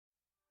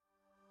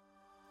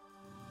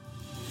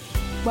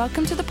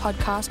Welcome to the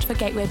podcast for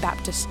Gateway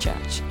Baptist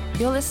Church.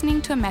 You're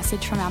listening to a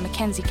message from our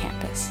Mackenzie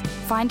campus.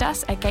 Find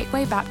us at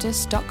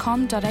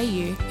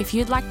gatewaybaptist.com.au if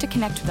you'd like to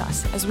connect with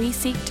us as we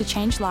seek to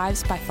change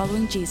lives by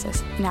following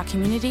Jesus in our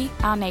community,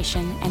 our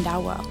nation, and our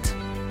world.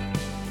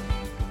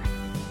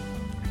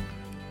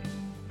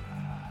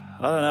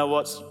 I don't know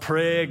what's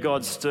prayer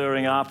God's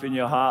stirring up in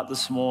your heart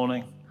this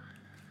morning.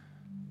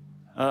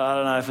 I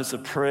don't know if it's a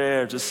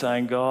prayer just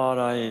saying, God,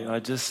 I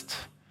just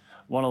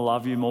want to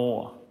love you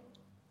more.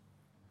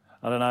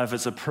 I don't know if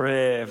it's a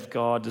prayer of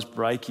God just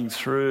breaking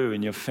through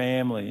in your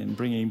family and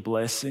bringing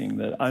blessing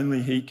that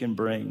only He can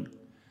bring.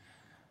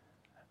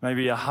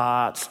 Maybe your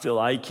heart's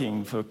still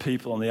aching for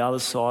people on the other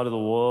side of the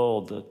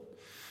world, that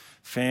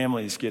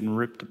families getting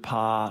ripped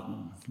apart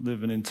and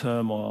living in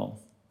turmoil.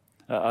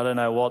 I don't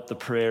know what the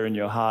prayer in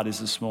your heart is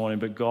this morning,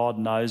 but God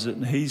knows it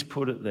and He's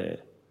put it there.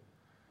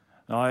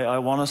 I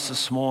want us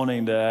this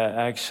morning to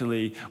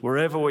actually,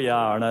 wherever we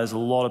are, and there's a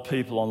lot of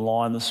people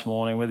online this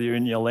morning, whether you're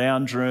in your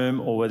lounge room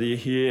or whether you're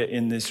here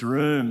in this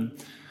room,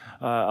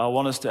 I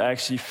want us to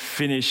actually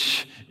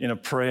finish in a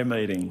prayer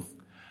meeting.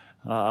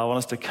 I want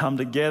us to come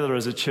together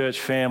as a church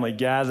family,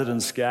 gathered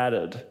and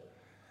scattered,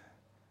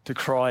 to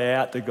cry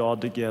out to God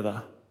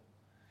together,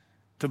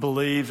 to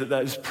believe that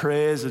those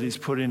prayers that He's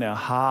put in our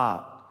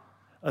heart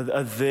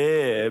are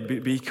there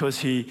because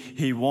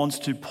He wants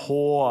to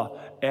pour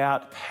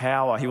out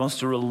power. He wants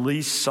to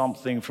release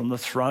something from the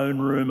throne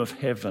room of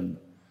heaven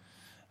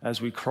as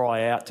we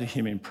cry out to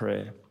Him in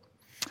prayer.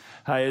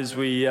 Hey, as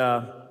we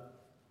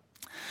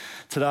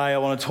today I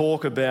want to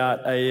talk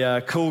about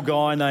a cool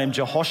guy named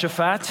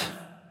Jehoshaphat.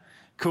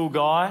 Cool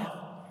guy,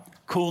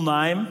 cool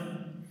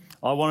name.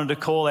 I wanted to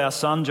call our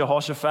son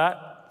Jehoshaphat.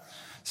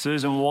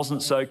 Susan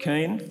wasn't so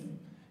keen.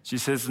 She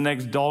says the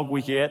next dog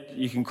we get,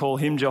 you can call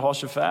him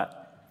Jehoshaphat.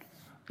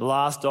 The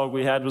last dog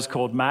we had was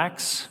called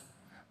Max.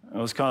 It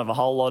was kind of a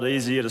whole lot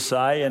easier to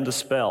say and to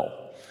spell.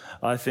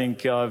 I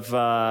think I've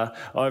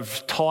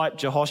typed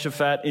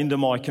Jehoshaphat into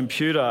my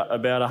computer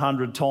about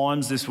 100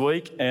 times this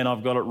week, and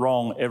I've got it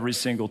wrong every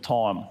single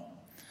time.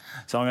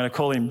 So I'm going to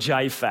call him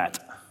J-Fat,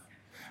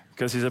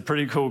 because he's a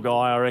pretty cool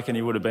guy. I reckon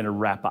he would have been a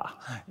rapper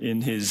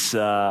in his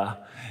day.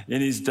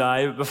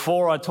 But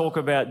before I talk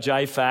about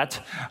J-Fat,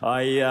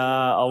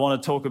 I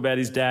want to talk about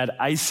his dad,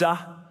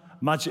 Asa.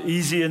 Much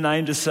easier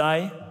name to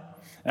say.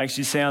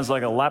 Actually sounds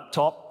like a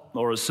laptop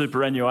or a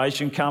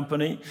superannuation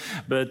company,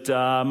 but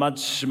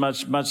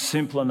much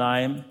simpler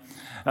name.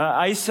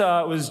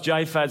 Asa was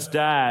Japhat's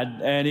dad,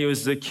 and he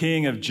was the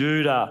king of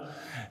Judah.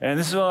 And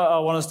this is what I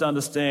want us to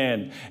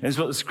understand, and this is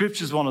what the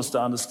scriptures want us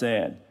to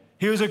understand.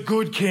 He was a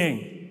good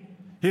king.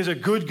 He was a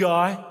good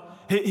guy.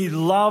 He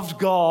loved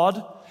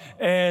God,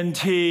 and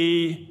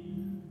he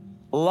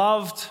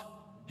loved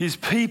his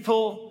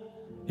people.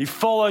 He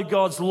followed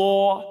God's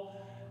law.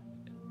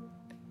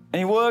 And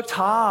he worked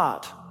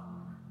hard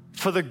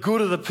for the good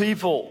of the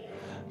people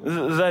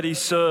that he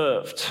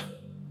served.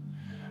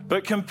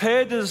 But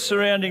compared to the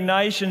surrounding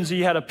nations,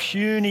 he had a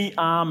puny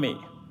army.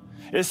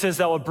 It says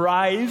they were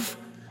brave,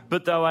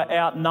 but they were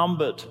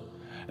outnumbered.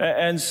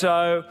 And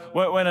so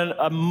when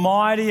a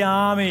mighty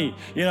army,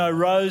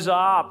 rose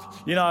up,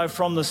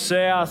 from the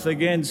south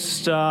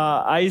against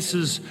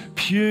Asa's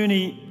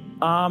puny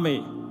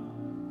army,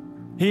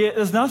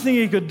 there's nothing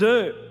he could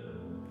do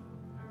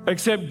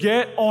except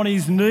get on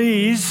his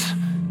knees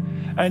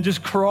and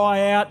just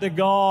cry out to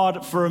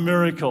God for a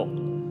miracle.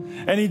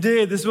 And he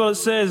did. This is what it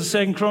says,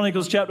 2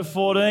 Chronicles chapter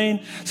 14.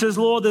 It says,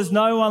 Lord, there's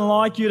no one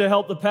like you to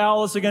help the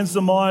powerless against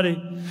the mighty.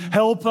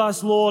 Help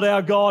us, Lord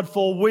our God,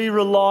 for we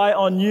rely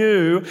on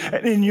you.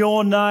 And in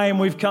your name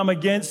we've come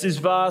against this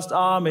vast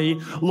army.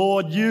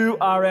 Lord, you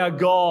are our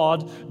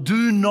God.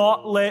 Do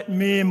not let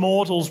mere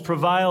mortals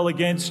prevail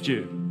against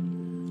you.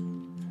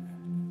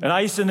 And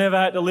Asa never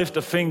had to lift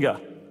a finger.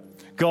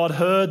 God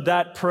heard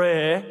that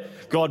prayer,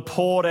 God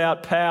poured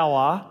out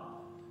power,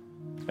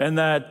 and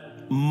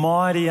that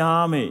mighty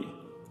army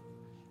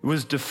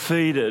was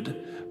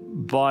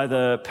defeated by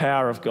the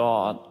power of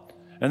God.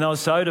 And they were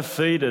so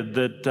defeated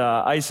that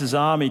Asa's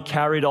army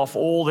carried off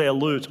all their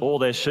loot, all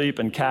their sheep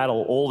and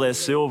cattle, all their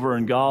silver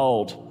and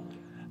gold.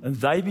 And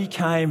they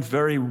became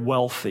very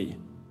wealthy.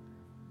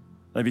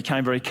 They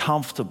became very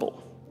comfortable.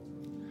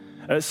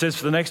 It says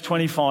for the next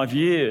 25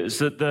 years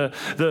that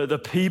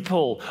the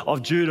people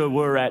of Judah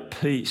were at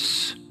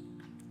peace.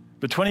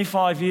 But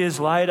 25 years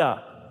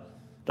later,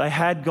 they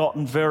had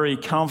gotten very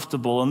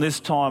comfortable, and this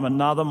time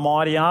another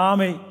mighty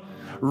army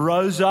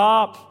rose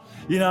up,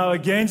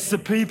 against the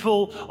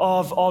people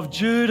of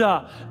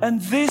Judah.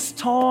 And this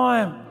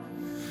time,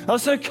 they were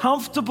so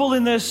comfortable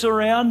in their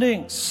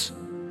surroundings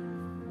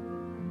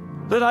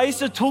that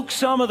Asa took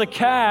some of the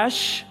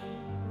cash,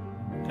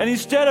 and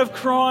instead of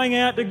crying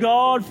out to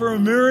God for a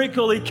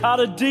miracle, he cut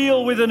a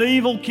deal with an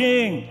evil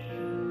king.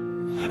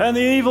 And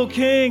the evil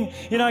king,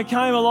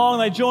 came along,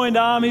 they joined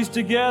armies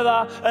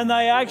together, and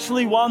they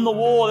actually won the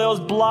war. There was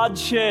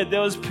bloodshed,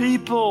 there was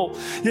people,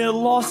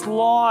 lost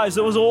lives.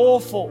 It was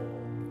awful.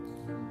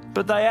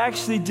 But they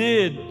actually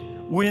did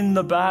win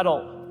the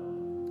battle.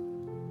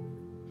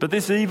 But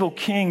this evil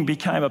king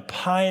became a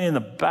pain in the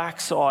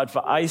backside for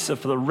Asa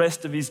for the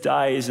rest of his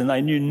days, and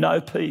they knew no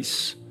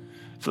peace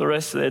for the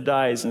rest of their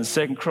days. In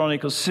 2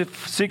 Chronicles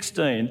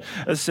 16,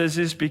 it says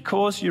this,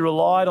 because you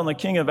relied on the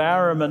king of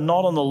Aram and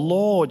not on the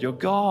Lord your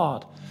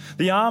God,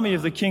 the army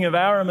of the king of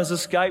Aram has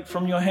escaped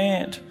from your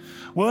hand.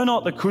 Were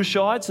not the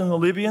Cushites and the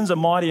Libyans a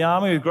mighty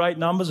army with great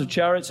numbers of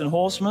chariots and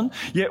horsemen?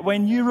 Yet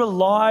when you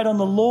relied on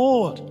the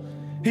Lord,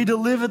 he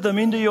delivered them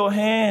into your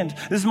hand.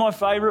 This is my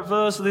favourite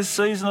verse of this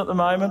season at the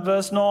moment.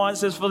 Verse 9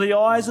 says, for the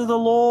eyes of the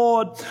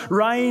Lord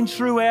range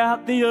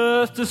throughout the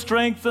earth to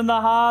strengthen the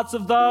hearts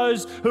of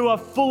those who are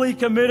fully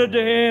committed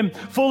to him,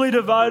 fully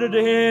devoted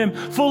to him,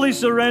 fully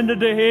surrendered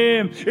to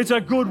him. It's a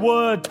good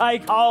word.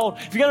 Take hold.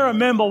 If you're going to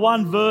remember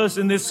one verse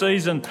in this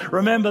season,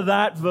 remember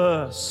that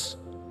verse.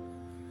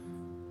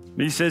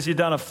 He says you've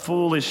done a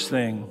foolish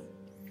thing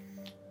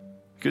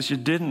because you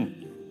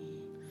didn't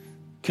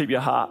keep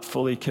your heart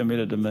fully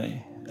committed to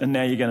me. And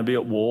now you're going to be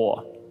at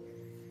war.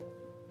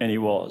 And he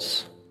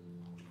was.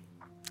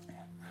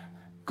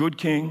 Good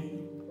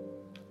king,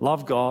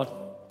 loved God,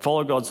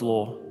 followed God's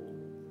law,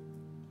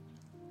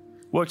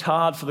 worked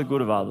hard for the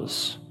good of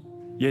others,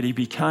 yet he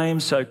became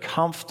so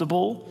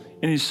comfortable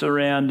in his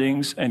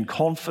surroundings and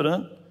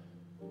confident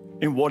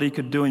in what he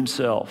could do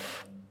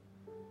himself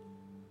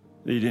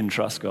that he didn't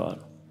trust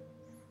God.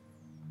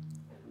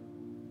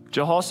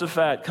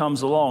 Jehoshaphat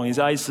comes along, he's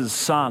Asa's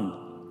son.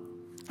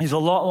 He's a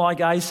lot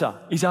like Asa.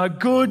 He's a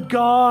good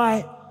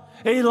guy.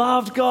 He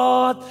loved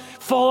God,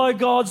 followed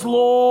God's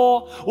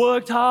law,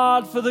 worked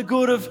hard for the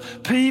good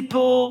of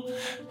people.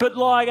 But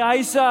like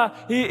Asa,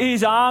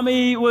 his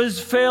army was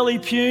fairly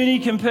puny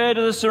compared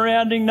to the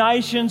surrounding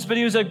nations, but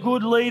he was a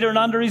good leader, and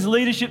under his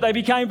leadership they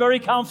became very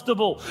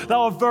comfortable. They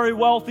were very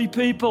wealthy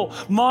people.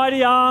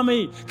 Mighty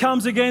army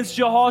comes against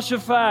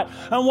Jehoshaphat,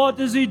 and what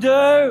does he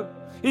do?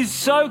 He's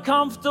so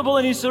comfortable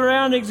in his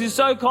surroundings, he's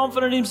so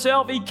confident in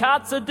himself, he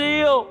cuts a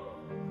deal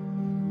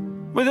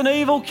with an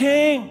evil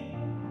king.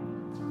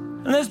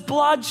 And there's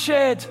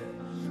bloodshed,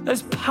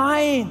 there's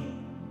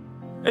pain.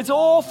 It's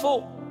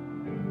awful.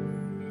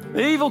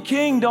 The evil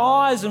king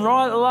dies, and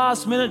right at the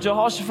last minute,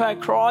 Jehoshaphat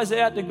cries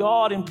out to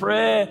God in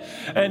prayer,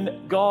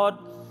 and God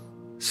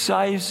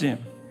saves him.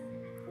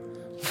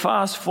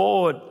 Fast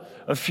forward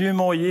a few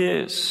more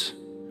years.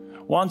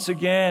 Once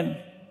again,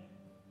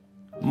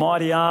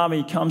 mighty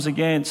army comes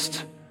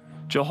against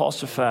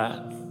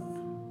Jehoshaphat.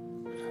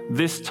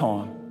 This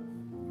time,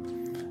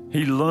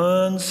 he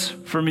learns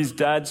from his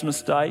dad's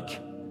mistake,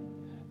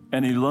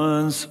 and he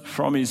learns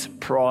from his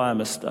prior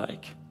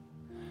mistake.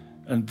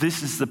 And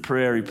this is the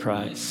prayer he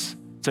prays.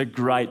 It's a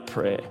great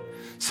prayer.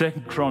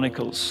 2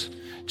 Chronicles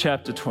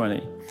chapter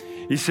 20.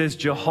 He says,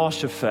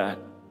 Jehoshaphat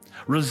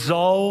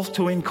resolved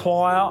to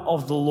inquire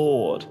of the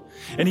Lord,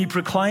 and he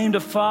proclaimed a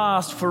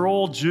fast for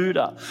all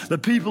Judah. The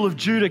people of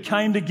Judah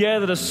came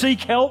together to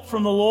seek help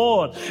from the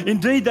Lord.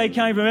 Indeed, they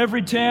came from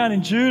every town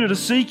in Judah to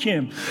seek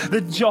him.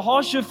 Then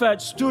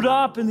Jehoshaphat stood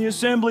up in the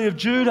assembly of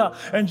Judah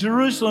and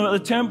Jerusalem at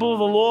the temple of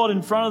the Lord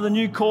in front of the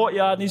new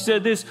courtyard, and he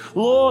said this,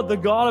 Lord, the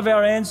God of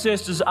our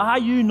ancestors, are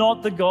you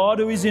not the God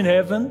who is in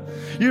heaven?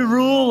 You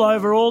rule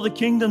over all the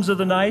kingdoms of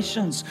the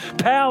nations.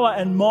 Power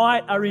and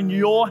might are in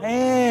your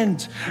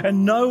hand,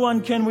 and no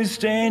one can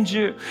withstand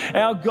you.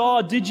 Our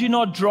God, did you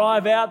not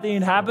drive out the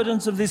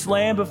inhabitants of this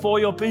land before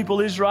your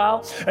people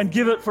Israel and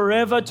give it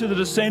forever to the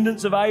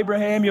descendants of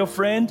Abraham, your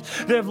friend?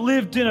 They've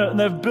lived in it and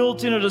they've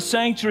built in it a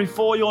sanctuary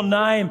for your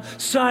name,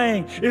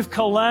 saying, if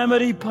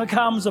calamity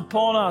comes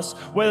upon us,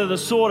 whether the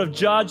sword of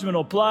judgment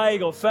or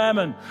plague or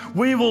famine,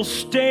 we will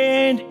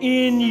stand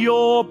in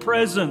your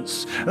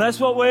presence. And that's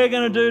what we're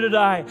going to do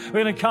today.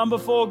 We're going to come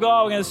before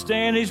God. We're going to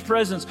stand in his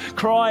presence,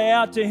 cry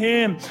out to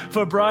him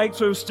for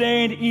breakthrough,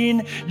 stand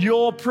in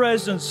your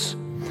presence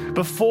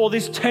before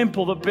this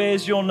temple that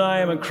bears your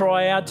name, and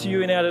cry out to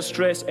you in our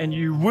distress, and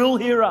you will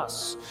hear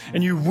us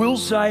and you will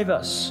save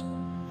us.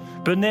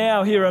 But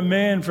now here are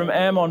men from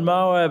Ammon,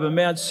 Moab and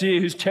Mount Seir,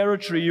 whose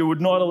territory you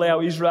would not allow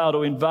Israel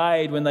to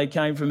invade when they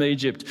came from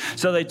Egypt.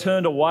 So they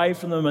turned away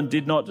from them and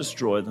did not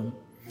destroy them.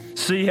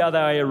 See how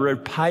they are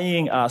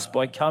repaying us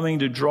by coming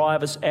to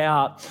drive us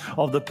out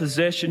of the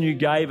possession you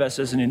gave us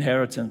as an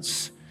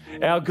inheritance.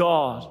 Our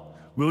God,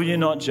 will you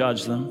not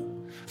judge them?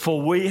 For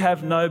we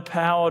have no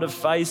power to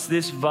face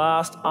this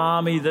vast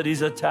army that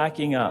is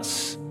attacking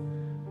us.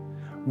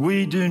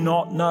 We do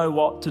not know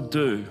what to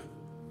do,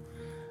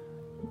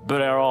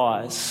 but our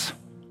eyes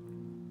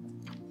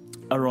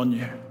are on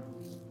you.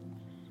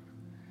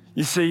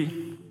 You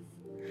see,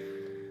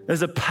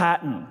 there's a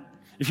pattern.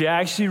 If you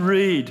actually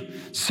read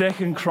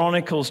 2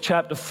 Chronicles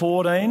chapter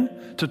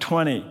 14 to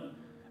 20,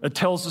 it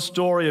tells the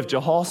story of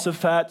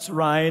Jehoshaphat's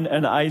reign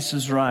and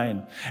Asa's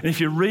reign. And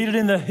if you read it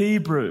in the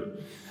Hebrew,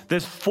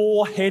 there's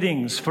 4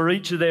 headings for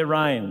each of their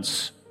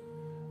reigns,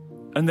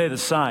 and they're the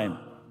same.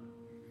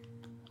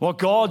 What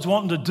God's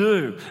wanting to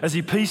do as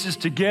he pieces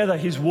together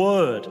his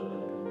word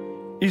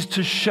is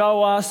to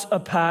show us a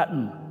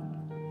pattern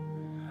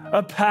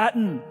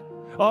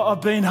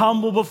I've been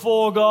humble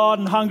before God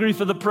and hungry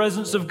for the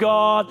presence of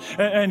God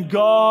and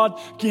God,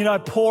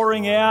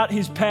 pouring out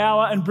His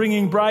power and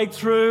bringing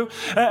breakthrough.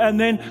 And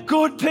then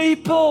good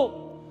people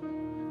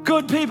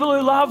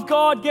who love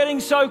God, getting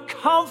so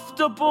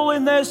comfortable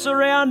in their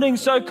surroundings,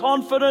 so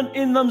confident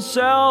in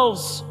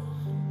themselves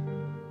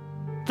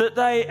that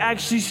they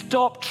actually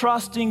stop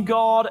trusting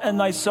God and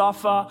they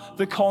suffer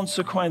the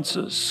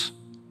consequences.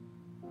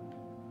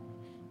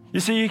 You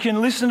see, you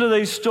can listen to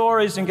these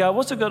stories and go,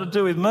 what's it got to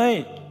do with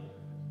me?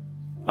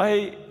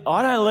 I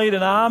don't lead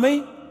an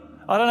army.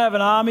 I don't have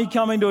an army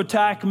coming to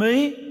attack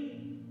me.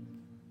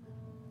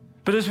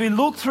 But as we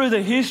look through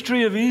the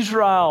history of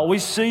Israel, we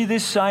see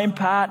this same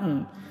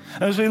pattern.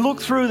 As we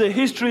look through the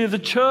history of the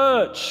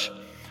church,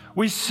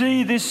 we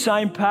see this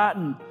same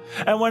pattern.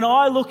 And when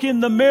I look in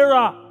the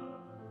mirror,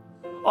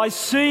 I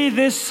see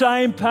this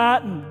same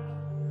pattern.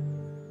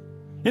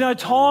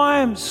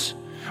 Times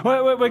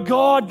where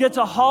God gets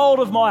a hold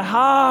of my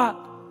heart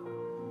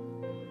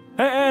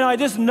and I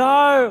just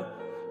know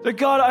that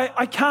God,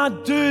 I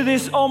can't do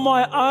this on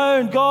my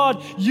own.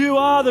 God, you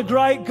are the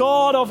great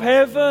God of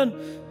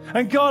heaven.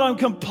 And God, I'm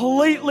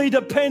completely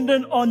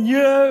dependent on you.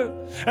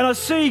 And I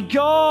see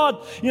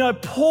God,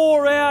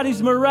 pour out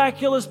His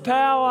miraculous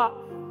power.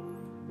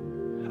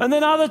 And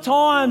then other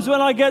times when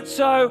I get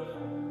so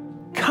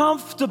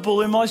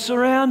comfortable in my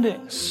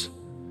surroundings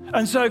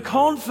and so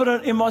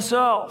confident in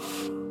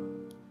myself,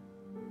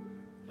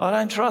 I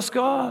don't trust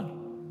God.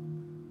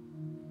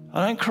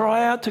 I don't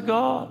cry out to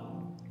God.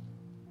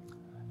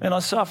 And I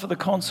suffer the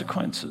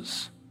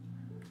consequences.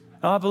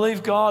 And I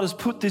believe God has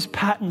put this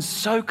pattern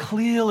so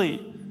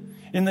clearly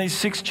in these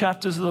 6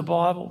 chapters of the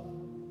Bible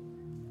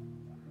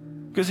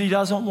because He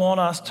doesn't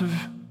want us to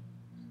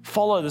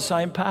follow the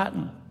same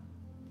pattern.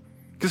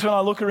 Because when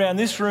I look around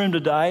this room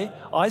today,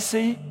 I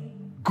see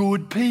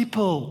good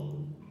people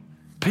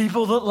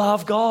that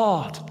love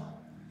God,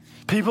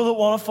 people that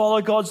want to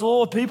follow God's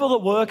law, people that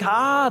work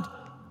hard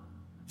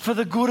for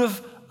the good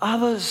of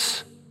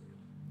others.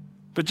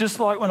 But just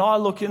like when I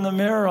look in the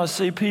mirror, I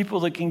see people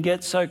that can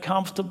get so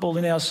comfortable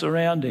in our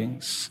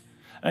surroundings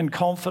and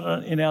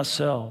confident in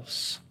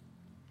ourselves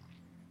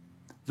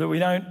that we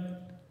don't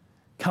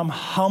come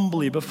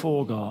humbly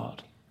before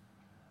God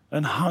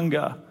and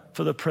hunger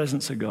for the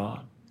presence of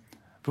God.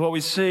 But what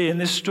we see in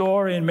this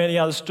story and many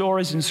other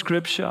stories in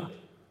Scripture,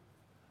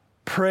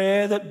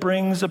 prayer that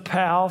brings a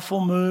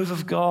powerful move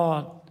of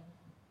God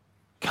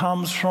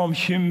comes from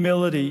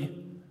humility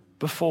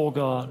before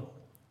God.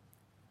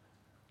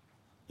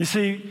 You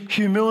see,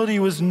 humility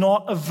was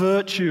not a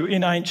virtue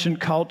in ancient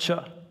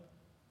culture.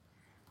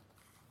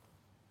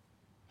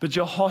 But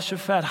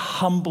Jehoshaphat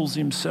humbles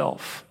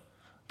himself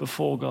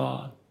before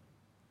God.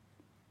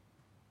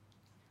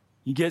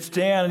 He gets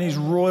down in his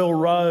royal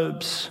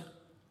robes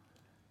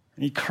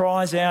and he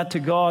cries out to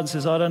God and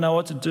says, I don't know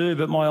what to do,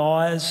 but my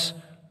eyes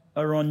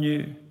are on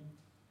you.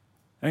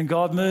 And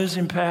God moves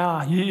in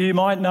power. You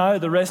might know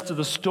the rest of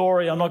the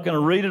story. I'm not going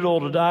to read it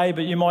all today,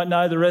 but you might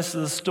know the rest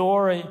of the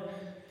story.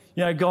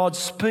 God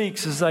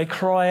speaks as they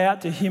cry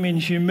out to Him in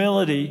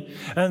humility,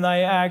 and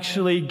they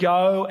actually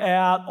go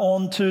out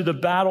onto the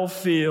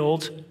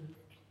battlefield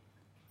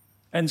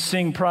and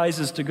sing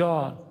praises to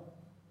God.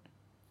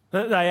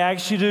 They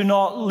actually do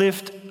not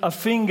lift a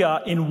finger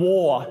in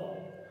war,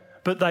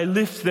 but they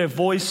lift their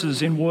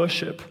voices in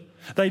worship.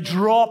 They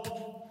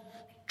drop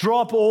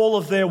all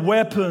of their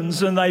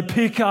weapons and they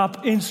pick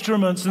up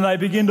instruments and they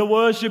begin to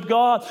worship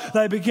God.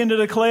 They begin to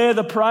declare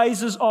the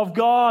praises of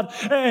God,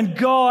 and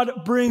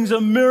God brings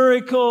a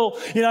miracle,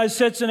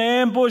 sets an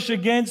ambush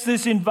against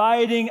this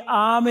invading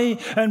army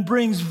and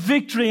brings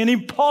victory, an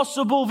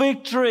impossible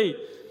victory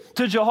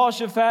to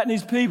Jehoshaphat and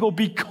his people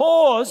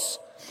because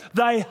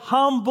they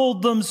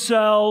humbled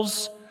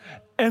themselves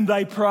and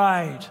they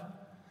prayed.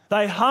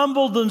 They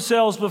humbled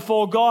themselves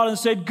before God and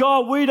said,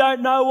 God, we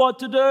don't know what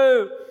to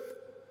do,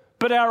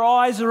 but our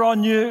eyes are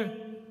on you.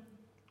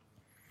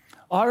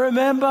 I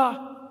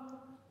remember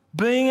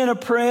being in a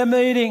prayer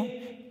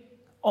meeting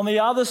on the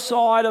other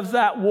side of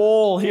that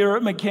wall here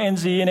at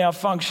Mackenzie in our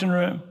function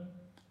room.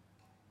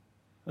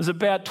 It was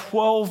about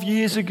 12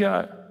 years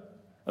ago.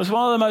 It was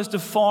one of the most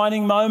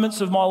defining moments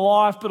of my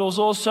life, but it was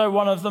also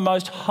one of the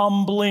most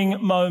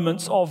humbling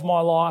moments of my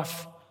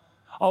life.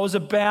 I was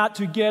about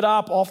to get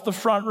up off the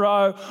front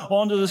row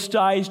onto the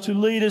stage to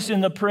lead us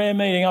in the prayer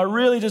meeting. I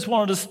really just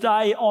wanted to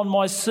stay on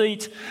my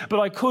seat, but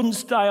I couldn't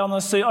stay on the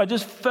seat. I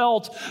just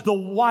felt the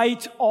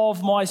weight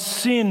of my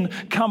sin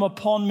come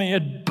upon me.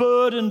 It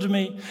burdened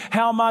me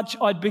how much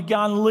I'd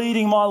begun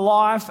leading my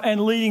life and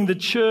leading the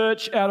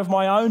church out of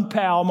my own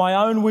power, my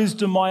own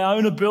wisdom, my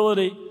own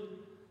ability.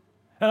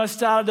 And I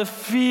started to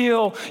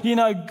feel,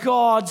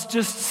 God's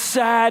just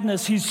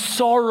sadness, His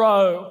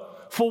sorrow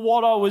for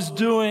what I was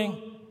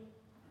doing.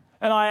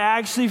 And I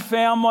actually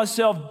found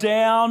myself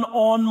down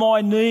on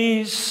my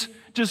knees,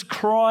 just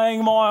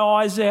crying my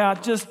eyes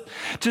out,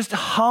 just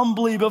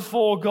humbly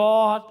before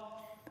God,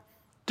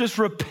 just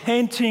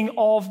repenting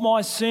of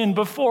my sin.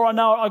 Before I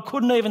know it, I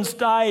couldn't even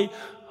stay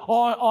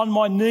on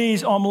my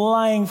knees. I'm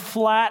laying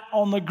flat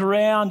on the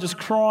ground, just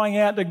crying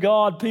out to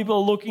God. People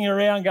are looking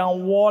around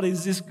going, what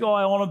is this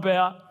guy on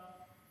about?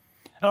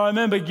 And I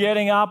remember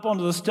getting up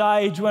onto the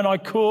stage when I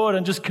could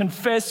and just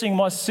confessing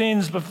my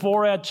sins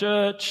before our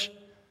church.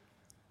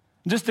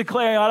 Just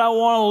declaring, I don't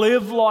want to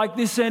live like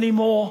this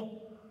anymore.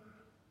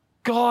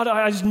 God,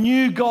 I just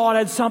knew God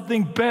had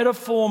something better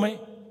for me.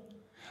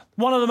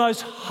 One of the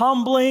most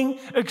humbling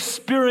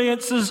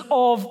experiences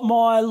of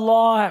my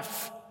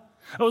life.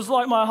 It was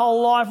like my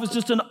whole life was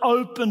just an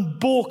open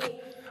book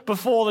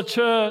before the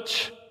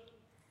church.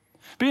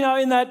 But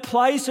in that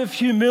place of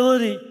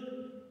humility,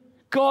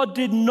 God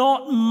did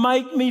not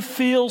make me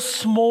feel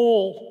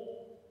small.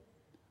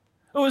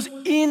 It was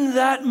in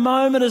that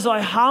moment as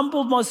I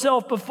humbled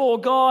myself before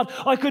God,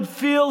 I could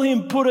feel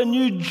Him put a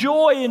new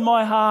joy in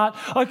my heart.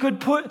 I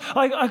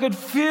could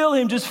feel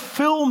Him just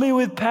fill me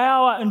with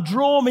power and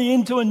draw me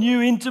into a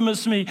new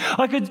intimacy.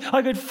 I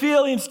could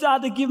feel Him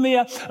start to give me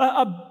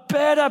a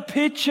better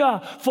picture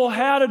for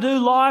how to do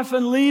life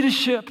and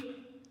leadership.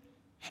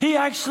 He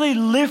actually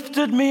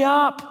lifted me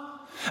up.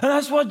 And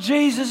that's what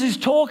Jesus is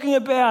talking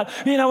about.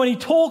 When He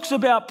talks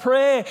about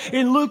prayer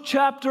in Luke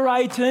chapter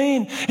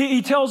 18,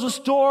 he tells a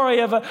story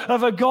of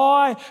a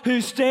guy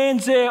who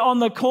stands there on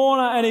the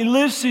corner and he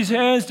lifts his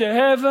hands to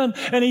heaven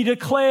and he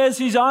declares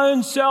his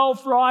own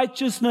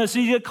self-righteousness.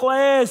 He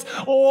declares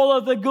all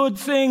of the good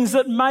things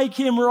that make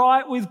him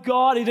right with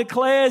God. He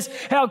declares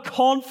how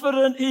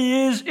confident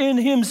he is in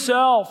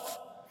himself.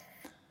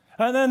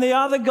 And then the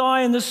other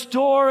guy in the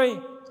story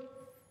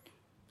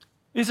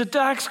is a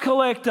tax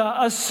collector,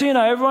 a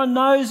sinner. Everyone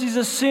knows he's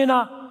a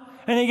sinner.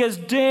 And he gets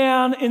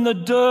down in the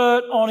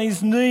dirt on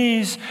his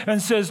knees and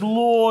says,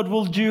 Lord,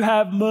 will you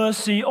have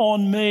mercy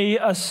on me,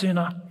 a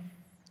sinner?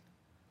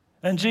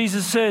 And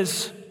Jesus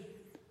says,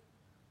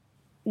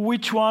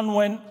 which one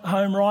went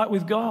home right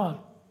with God?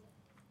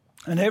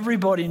 And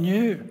everybody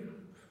knew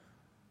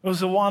it was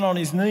the one on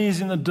his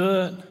knees in the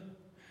dirt.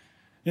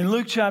 In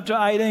Luke chapter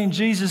 18,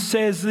 Jesus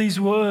says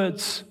these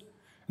words.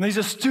 And these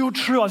are still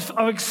true.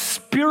 I've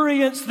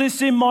experienced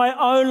this in my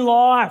own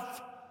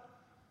life.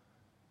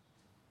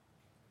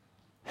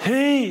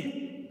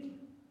 He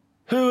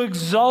who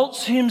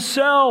exalts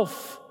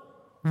himself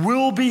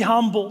will be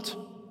humbled,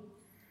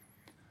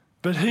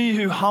 but he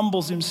who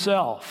humbles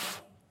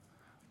himself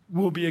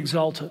will be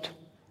exalted.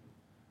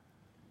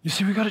 You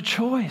see, we've got a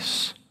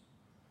choice.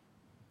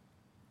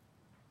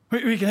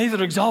 We can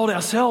either exalt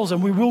ourselves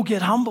and we will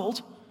get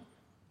humbled,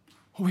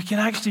 we can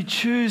actually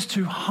choose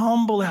to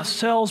humble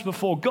ourselves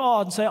before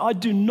God and say, I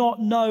do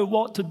not know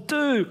what to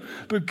do,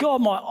 but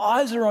God, my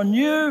eyes are on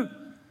you.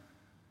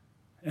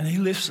 And He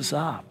lifts us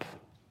up.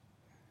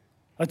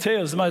 I tell you,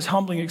 it was the most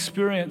humbling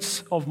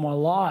experience of my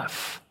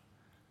life.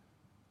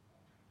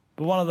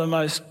 But one of the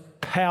most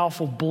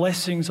powerful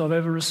blessings I've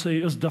ever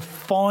received. It was a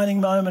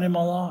defining moment in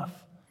my life.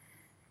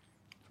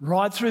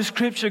 Right through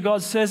Scripture,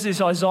 God says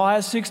this,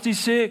 Isaiah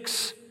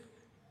 66.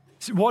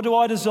 What do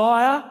I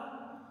desire?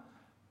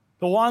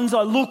 The ones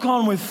I look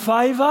on with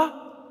favour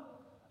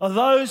are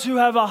those who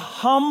have a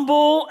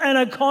humble and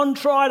a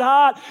contrite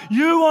heart.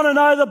 You want to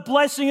know the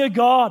blessing of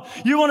God.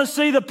 You want to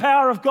see the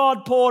power of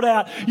God poured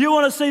out. You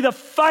want to see the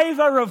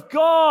favour of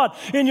God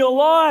in your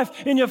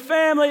life, in your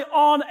family,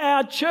 on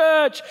our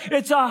church.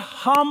 It's a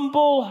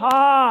humble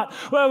heart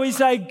where we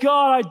say,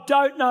 God, I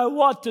don't know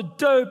what to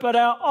do, but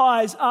our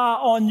eyes are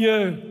on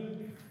you.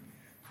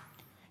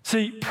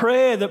 See,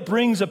 prayer that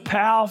brings a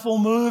powerful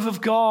move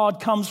of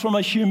God comes from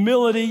a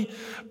humility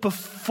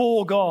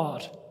before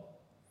God.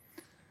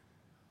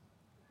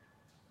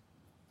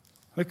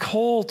 We're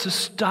called to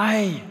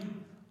stay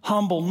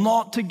humble,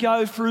 not to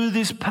go through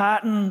this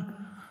pattern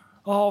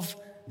of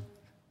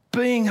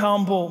being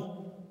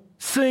humble,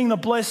 seeing the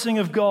blessing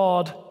of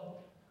God,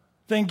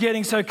 then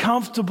getting so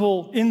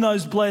comfortable in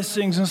those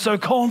blessings and so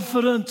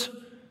confident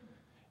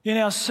in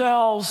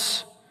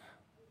ourselves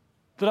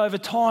that over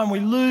time we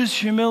lose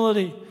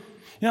humility.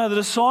 The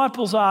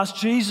disciples asked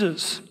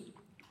Jesus,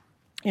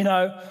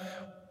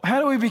 how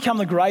do we become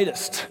the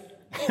greatest?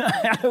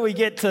 How do we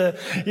get to,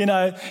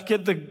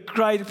 get the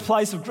great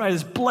place of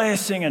greatest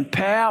blessing and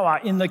power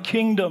in the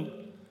kingdom?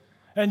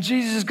 And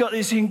Jesus has got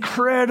this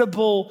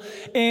incredible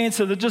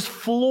answer that just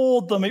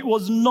floored them. It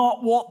was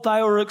not what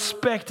they were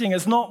expecting.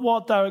 It's not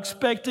what they were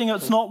expecting.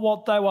 It's not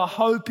what they were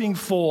hoping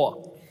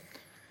for.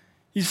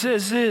 He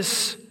says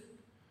this,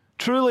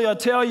 truly I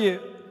tell you,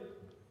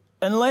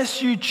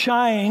 unless you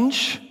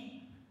change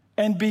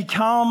and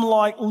become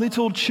like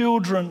little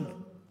children,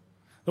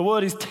 the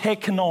word is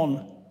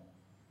teknon.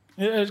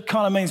 It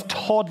kind of means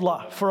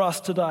toddler for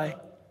us today.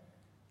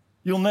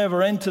 You'll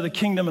never enter the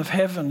kingdom of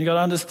heaven. You've got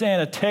to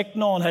understand, a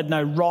teknon had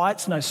no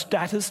rights, no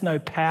status, no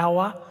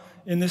power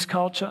in this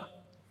culture.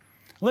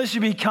 Unless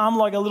you become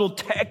like a little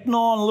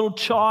teknon, a little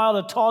child,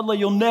 a toddler,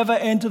 you'll never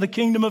enter the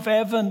kingdom of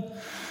heaven.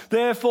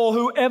 Therefore,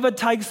 whoever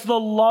takes the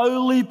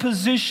lowly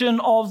position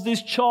of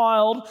this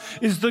child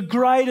is the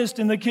greatest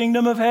in the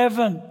kingdom of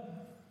heaven.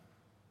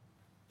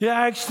 You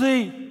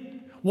actually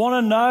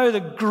Want to know the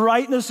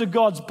greatness of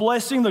God's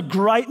blessing, the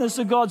greatness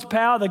of God's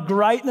power, the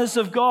greatness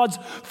of God's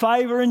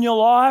favor in your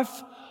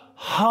life?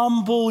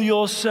 Humble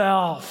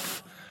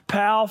yourself.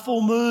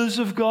 Powerful moves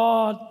of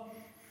God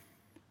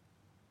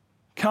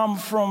come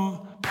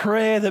from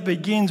prayer that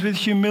begins with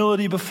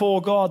humility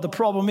before God. The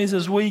problem is,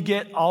 as we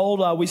get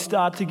older, we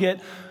start to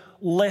get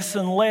less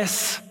and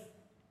less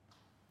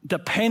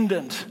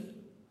dependent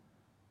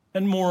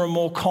and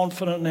more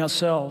confident in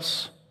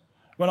ourselves.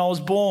 When I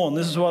was born,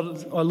 this is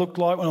what I looked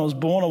like when I was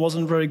born. I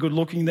wasn't very good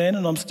looking then,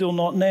 and I'm still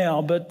not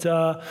now, but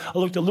I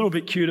looked a little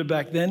bit cuter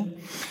back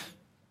then.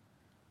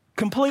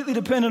 Completely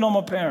dependent on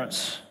my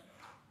parents.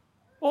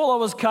 All I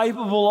was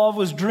capable of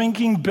was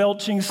drinking,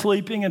 belching,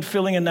 sleeping, and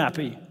filling a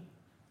nappy.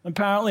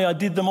 Apparently, I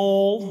did them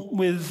all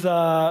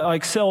I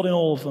excelled in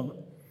all of them.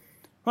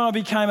 When I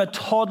became a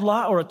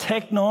toddler or a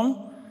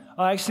technon,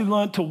 I actually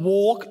learned to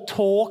walk,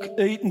 talk,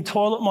 eat, and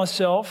toilet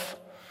myself.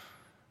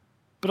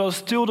 But I was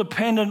still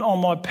dependent on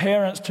my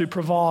parents to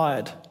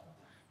provide,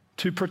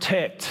 to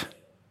protect,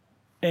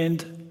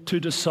 and to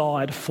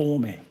decide for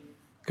me,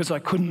 because I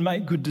couldn't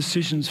make good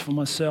decisions for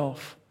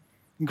myself.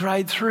 In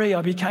grade 3,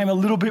 I became a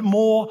little bit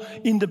more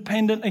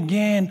independent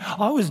again.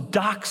 I was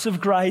dux of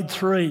grade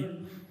 3.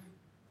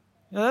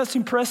 Now, that's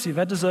impressive.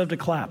 That deserved a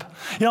clap.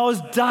 I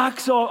was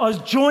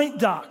joint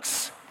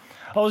dux.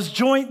 I was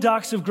joint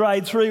dux of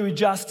grade 3 with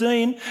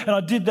Justine, and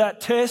I did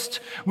that test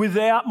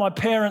without my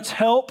parents'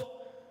 help.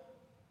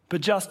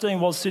 But Justine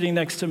was sitting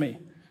next to me.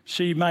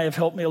 She may have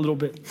helped me a little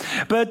bit.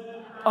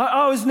 But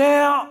I was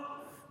now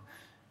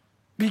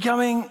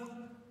becoming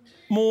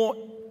more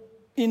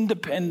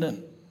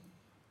independent.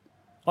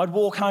 I'd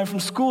walk home from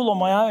school on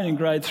my own in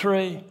grade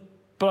 3,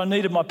 but I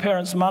needed my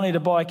parents' money to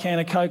buy a can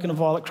of Coke and a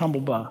Violet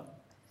Crumble bar.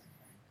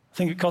 I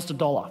think it cost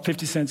 $1,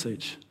 50 cents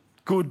each.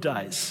 Good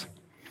days.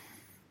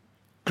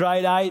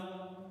 Grade 8,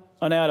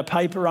 I now had a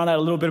paper run, I had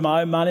a little bit of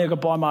my own money. I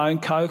could buy my own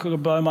Coke, I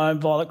could buy my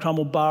own Violet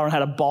Crumble bar, and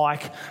had a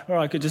bike where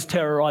I could just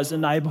terrorise the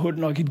neighbourhood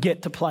and I could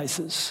get to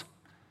places.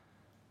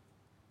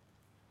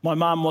 My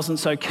mum wasn't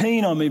so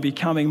keen on me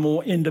becoming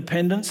more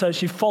independent, so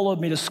she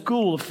followed me to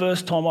school the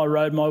first time I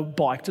rode my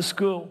bike to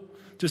school,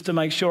 just to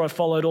make sure I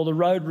followed all the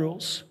road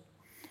rules.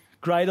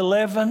 Grade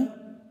 11,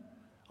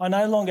 I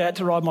no longer had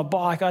to ride my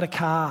bike, I had a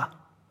car.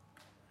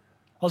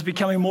 I was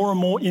becoming more and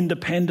more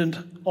independent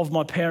of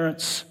my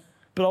parents.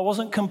 But I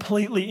wasn't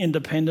completely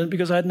independent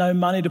because I had no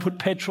money to put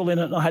petrol in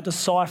it and I had to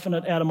siphon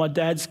it out of my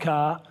dad's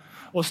car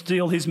or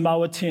steal his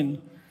mower tin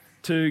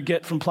to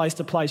get from place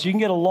to place. You can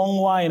get a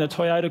long way in a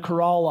Toyota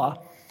Corolla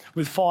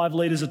with 5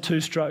 litres of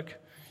two-stroke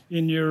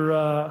in your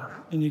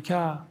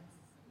car.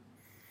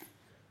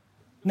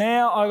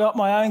 Now I got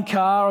my own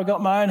car, I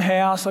got my own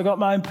house, I got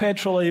my own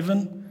petrol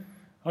even,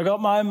 I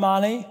got my own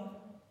money,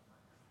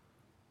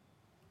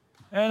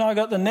 and I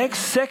got the next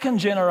second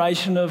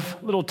generation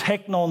of little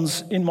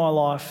technons in my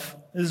life.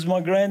 This is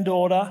my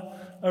granddaughter,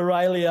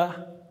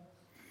 Aurelia.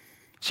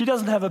 She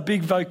doesn't have a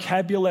big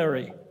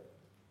vocabulary.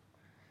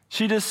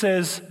 She just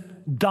says,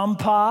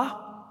 dumper,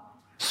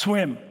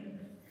 swim.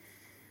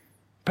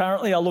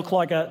 Apparently I look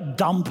like a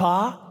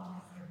dumper,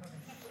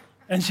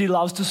 and she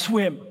loves to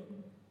swim.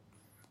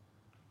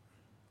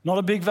 Not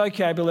a big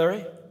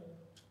vocabulary.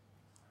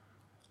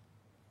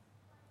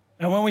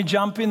 And when we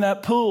jump in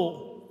that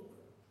pool,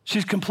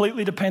 she's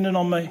completely dependent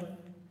on me.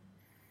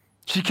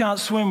 She can't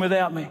swim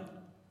without me.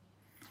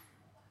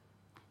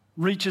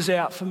 Reaches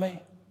out for me,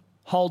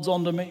 holds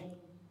on to me.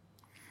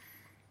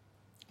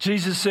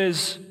 Jesus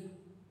says,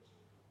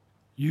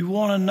 you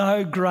want to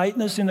know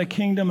greatness in the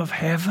kingdom of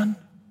heaven?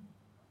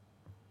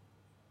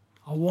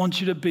 I want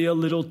you to be a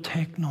little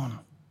technon.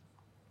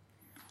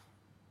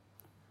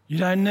 You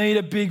don't need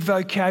a big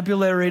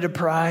vocabulary to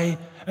pray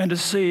and to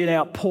see an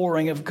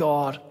outpouring of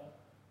God.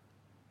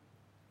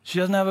 She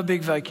doesn't have a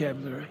big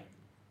vocabulary.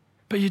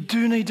 But you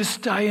do need to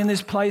stay in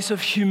this place of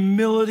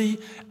humility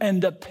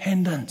and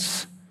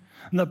dependence.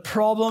 And the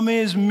problem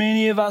is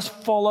many of us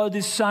follow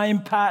this same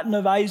pattern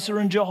of Asa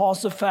and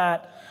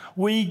Jehoshaphat.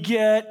 We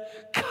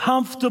get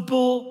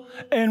comfortable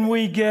and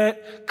we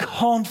get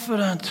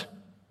confident.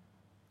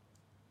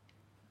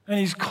 And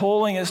he's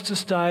calling us to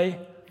stay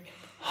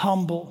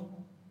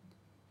humble.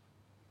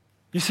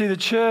 You see, the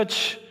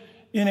church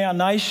in our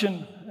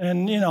nation,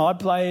 and I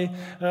play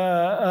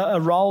a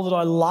role that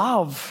I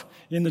love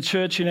in the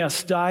church in our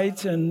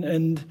state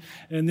and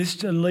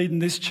leading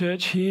this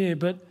church here,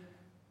 but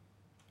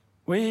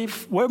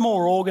we're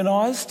more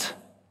organised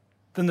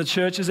than the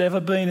church has ever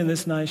been in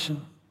this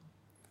nation.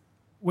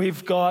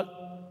 We've got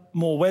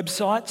more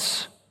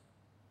websites,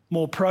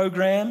 more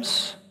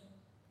programs,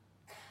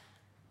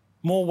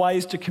 more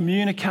ways to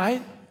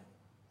communicate,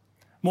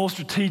 more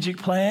strategic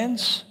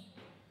plans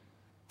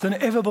than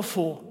ever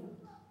before.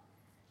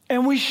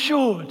 And we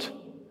should.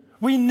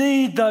 We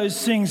need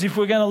those things if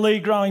we're going to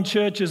lead growing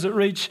churches that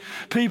reach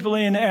people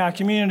in our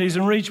communities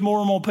and reach more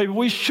and more people.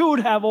 We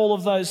should have all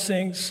of those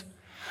things.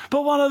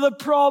 But one of the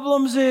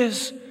problems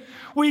is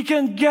We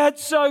can get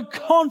so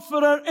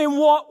confident in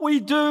what we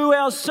do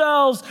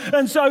ourselves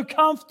and so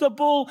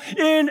comfortable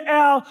in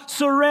our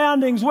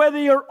surroundings, whether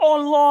you're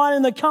online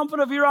in the comfort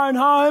of your own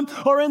home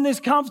or in this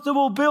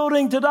comfortable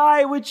building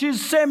today, which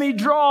is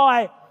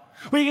semi-dry.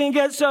 We can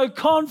get so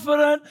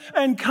confident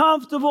and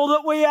comfortable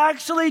that we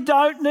actually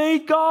don't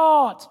need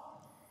God.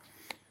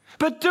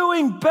 But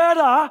doing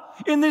better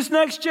in this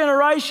next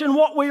generation,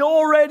 what we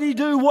already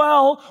do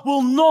well,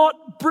 will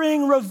not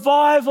bring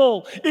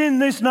revival in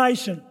this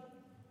nation.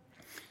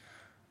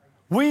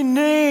 We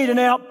need an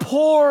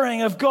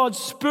outpouring of God's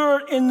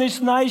Spirit in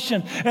this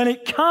nation, and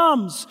it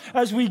comes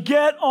as we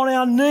get on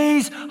our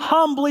knees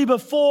humbly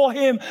before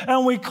Him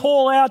and we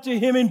call out to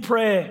Him in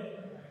prayer.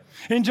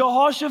 In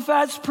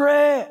Jehoshaphat's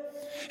prayer,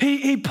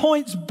 he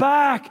points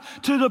back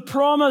to the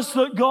promise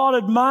that God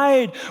had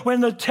made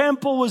when the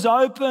temple was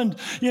opened,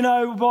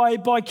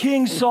 by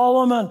King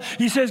Solomon.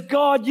 He says,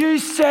 God, you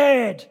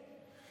said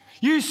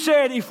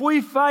if we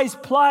face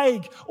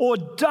plague or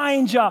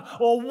danger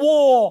or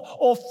war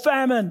or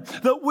famine,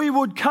 that we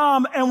would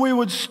come and we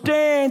would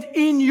stand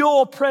in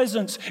your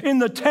presence in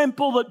the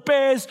temple that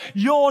bears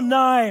your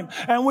name,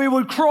 and we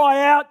would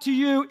cry out to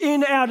you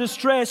in our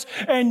distress,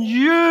 and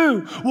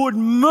you would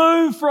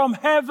move from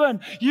heaven.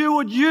 You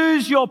would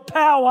use your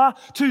power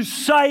to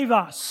save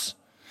us.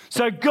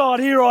 So God,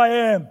 here I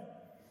am.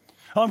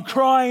 I'm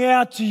crying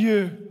out to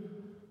you.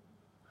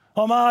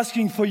 I'm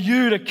asking for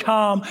you to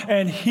come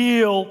and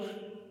heal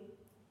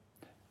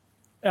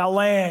our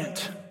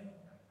land.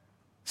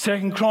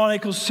 2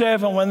 Chronicles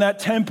 7, when that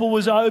temple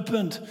was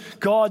opened,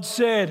 God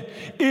said,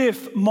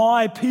 if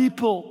my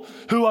people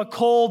who are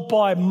called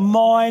by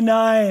my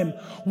name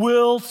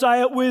will,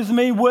 say it with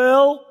me,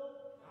 will,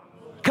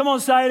 come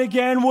on, say it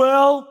again,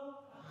 will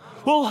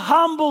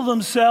humble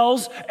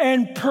themselves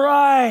and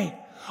pray,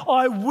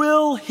 I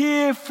will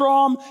hear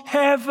from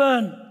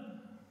heaven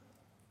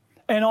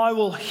and I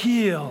will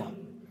heal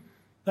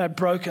that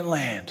broken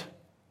land.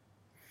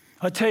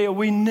 I tell you,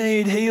 we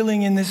need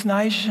healing in this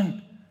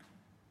nation.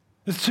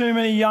 There's too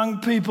many young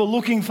people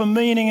looking for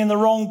meaning in the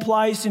wrong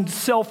place, in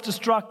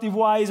self-destructive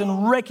ways,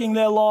 and wrecking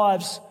their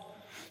lives.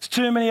 There's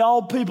too many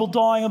old people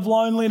dying of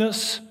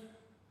loneliness.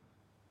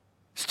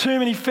 There's too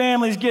many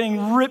families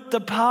getting ripped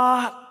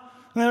apart.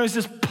 And there is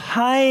this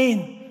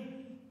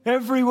pain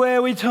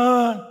everywhere we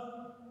turn.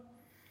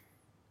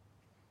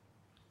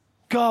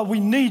 God, we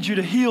need you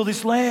to heal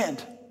this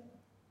land.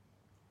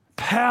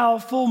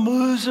 Powerful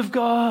moves of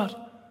God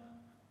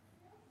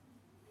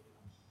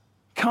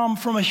come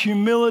from a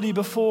humility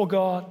before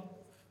God.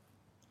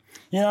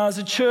 As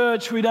a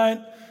church, we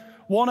don't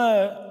want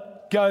to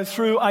go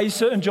through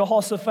Asa and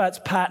Jehoshaphat's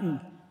pattern.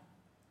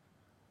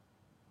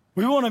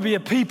 We want to be a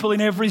people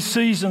in every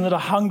season that are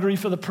hungry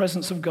for the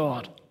presence of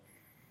God.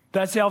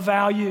 That's our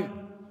value.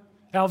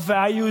 Our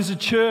value as a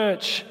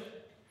church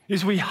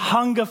is we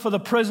hunger for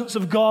the presence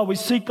of God. We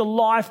seek the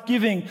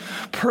life-giving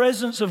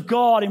presence of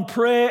God in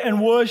prayer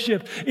and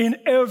worship in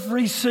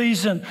every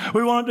season.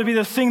 We want it to be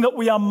the thing that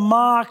we are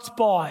marked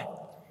by.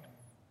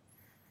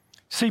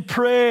 See,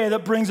 prayer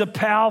that brings a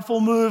powerful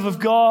move of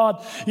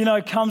God,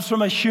 comes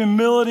from a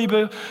humility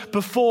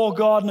before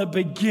God, and it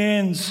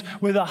begins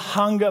with a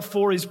hunger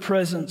for His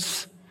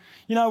presence.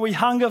 We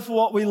hunger for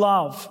what we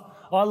love.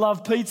 I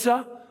love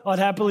pizza. I'd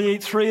happily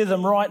eat 3 of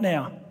them right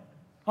now.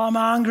 I'm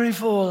hungry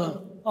for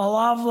them. I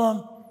love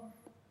them.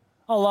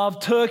 I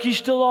love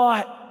Turkish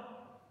Delight.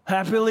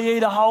 Happily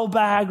eat a whole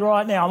bag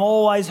right now. I'm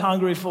always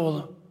hungry for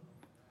them.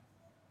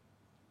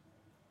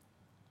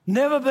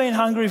 Never been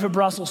hungry for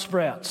Brussels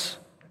sprouts.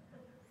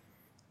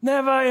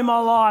 Never in my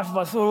life have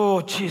I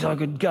thought, I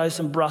could go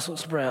some Brussels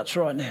sprouts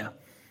right now.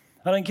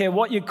 I don't care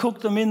what you cook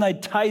them in, they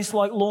taste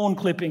like lawn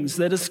clippings.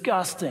 They're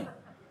disgusting.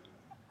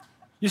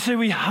 You see,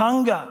 we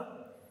hunger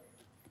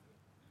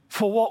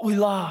for what we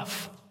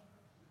love.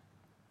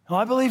 And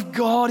I believe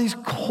God is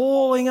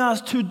calling us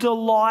to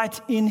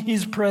delight in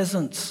His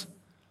presence.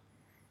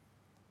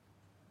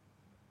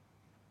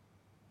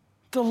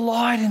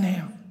 Delight in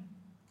Him.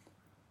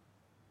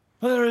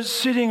 Whether it's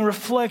sitting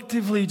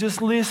reflectively,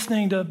 just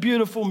listening to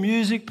beautiful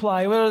music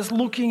play, whether it's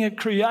looking at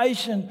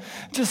creation,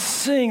 just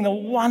seeing the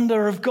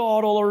wonder of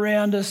God all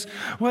around us,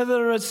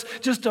 whether it's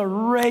just a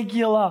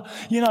regular,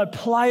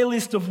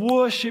 playlist of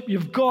worship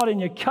you've got in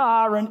your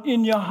car and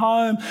in your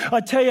home.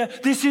 I tell you,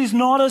 this is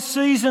not a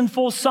season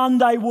for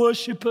Sunday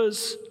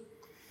worshippers.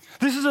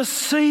 This is a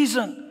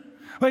season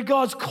where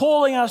God's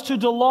calling us to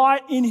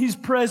delight in His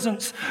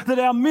presence, that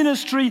our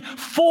ministry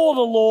for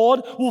the Lord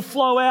will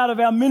flow out of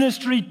our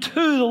ministry to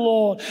the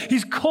Lord.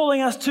 He's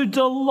calling us to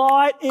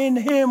delight in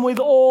Him with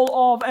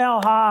all of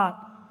our heart.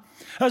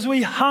 As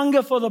we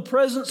hunger for the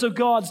presence of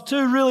God, it's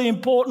 2 really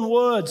important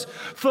words.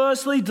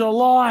 Firstly,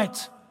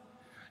 delight.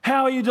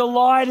 How are you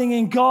delighting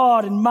in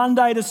God in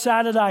Monday to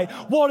Saturday?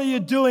 What are you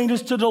doing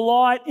just to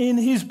delight in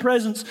His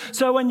presence?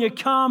 So when you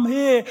come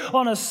here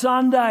on a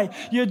Sunday,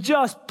 you're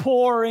just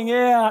pouring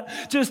out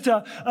just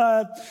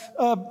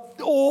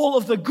all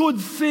of the good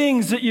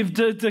things that you've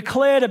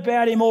declared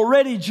about Him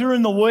already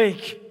during the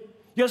week.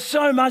 You've got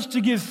so much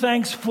to give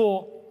thanks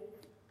for.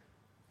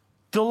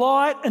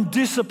 Delight and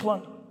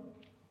discipline.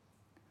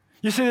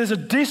 You see, there's a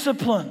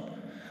discipline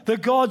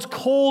that God's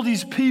called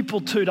his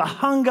people to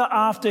hunger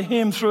after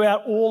him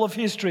throughout all of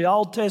history,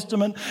 Old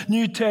Testament,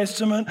 New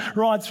Testament,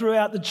 right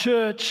throughout the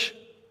church.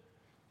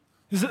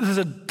 There's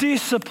a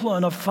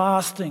discipline of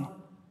fasting.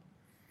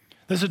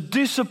 There's a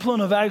discipline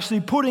of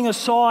actually putting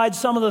aside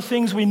some of the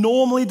things we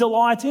normally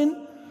delight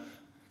in,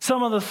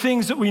 some of the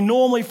things that we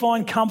normally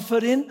find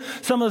comfort in,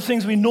 some of the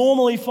things we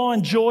normally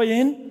find joy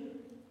in,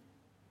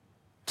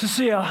 to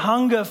see our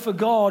hunger for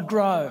God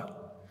grow,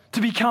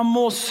 to become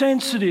more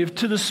sensitive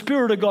to the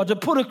Spirit of God, to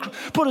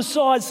put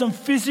aside some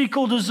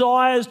physical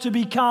desires to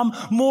become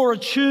more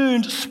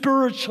attuned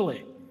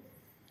spiritually.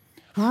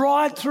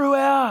 Right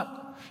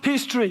throughout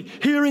history,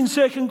 here in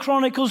 2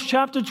 Chronicles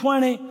chapter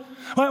 20,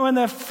 when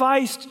they're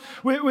faced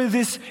with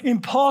this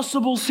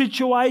impossible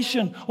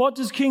situation, what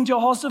does King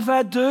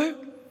Jehoshaphat do?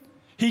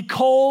 He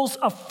calls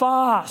a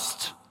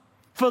fast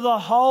for the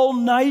whole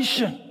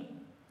nation.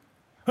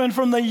 And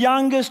from the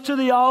youngest to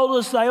the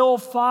oldest, they all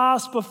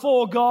fast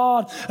before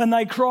God and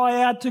they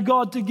cry out to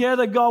God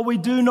together, God, we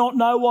do not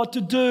know what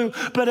to do,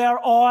 but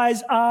our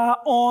eyes are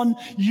on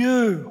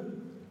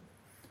you.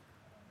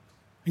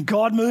 And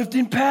God moved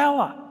in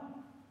power.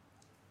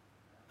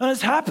 And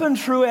it's happened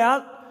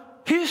throughout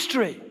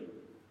history.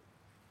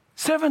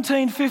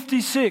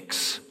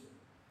 1756,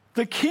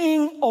 the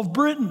King of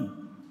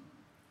Britain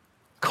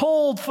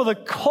called for the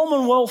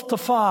Commonwealth to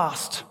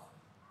fast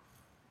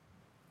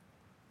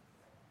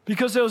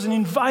because there was an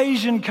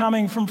invasion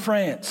coming from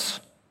France.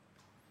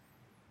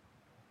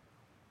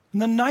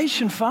 And the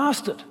nation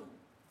fasted.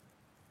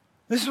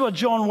 This is what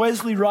John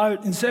Wesley wrote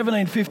in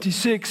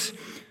 1756.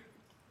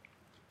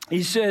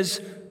 He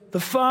says,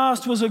 the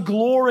fast was a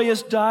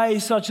glorious day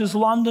such as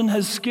London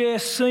has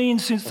scarce seen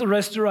since the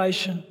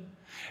Restoration.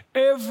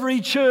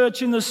 Every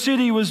church in the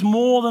city was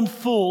more than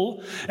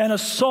full, and a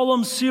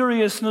solemn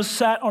seriousness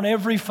sat on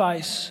every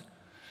face.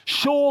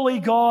 Surely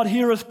God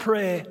heareth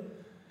prayer,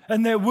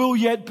 and there will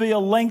yet be a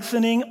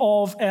lengthening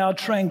of our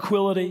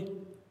tranquility.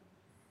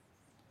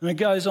 And it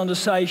goes on to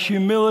say,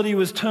 humility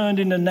was turned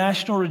into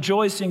national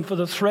rejoicing, for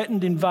the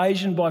threatened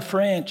invasion by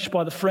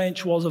the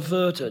French was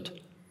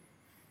averted.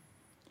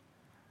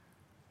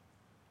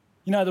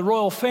 You know, the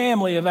royal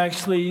family have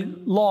actually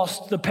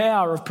lost the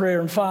power of prayer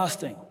and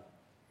fasting.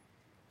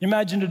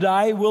 Imagine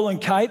today, Will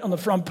and Kate on the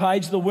front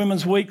page of the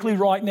Women's Weekly,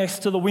 right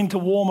next to the winter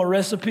warmer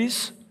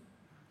recipes,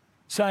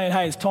 saying,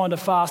 hey, it's time to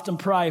fast and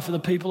pray for the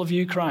people of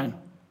Ukraine.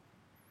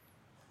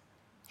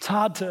 It's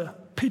hard to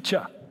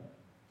picture.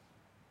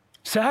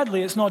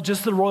 Sadly, it's not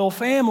just the royal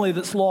family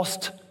that's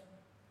lost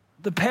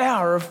the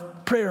power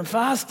of prayer and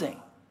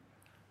fasting.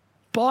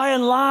 By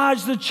and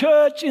large, the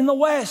church in the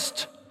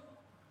West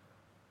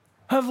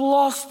have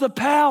lost the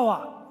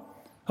power,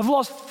 have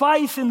lost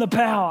faith in the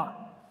power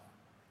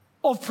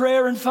of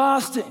prayer and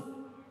fasting.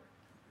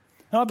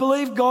 And I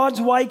believe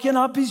God's waking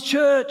up his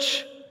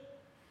church.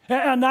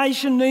 Our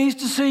nation needs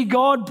to see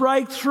God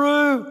break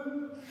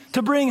through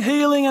to bring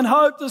healing and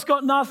hope that's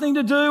got nothing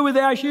to do with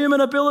our human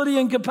ability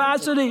and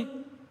capacity.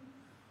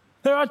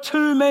 There are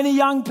too many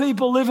young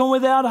people living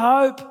without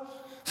hope.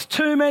 There's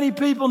too many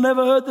people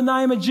never heard the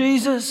name of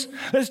Jesus.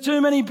 There's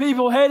too many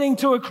people heading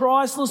to a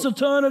Christless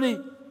eternity.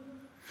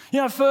 You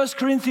know, 1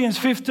 Corinthians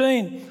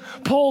 15,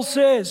 Paul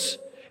says,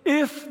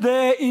 if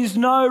there is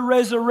no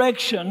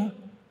resurrection,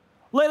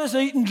 let us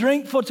eat and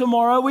drink, for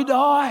tomorrow we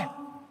die.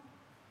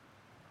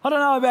 I don't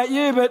know about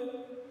you,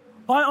 but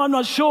I'm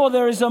not sure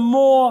there is a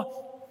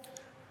more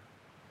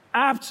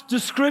apt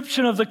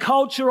description of the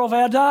culture of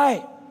our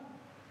day.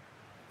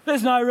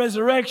 There's no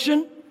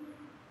resurrection.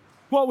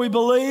 What we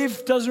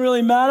believe doesn't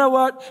really matter.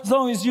 As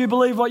long as you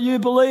believe what you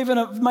believe and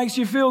it makes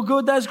you feel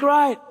good, that's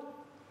great.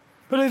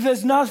 But if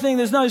there's nothing,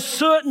 there's no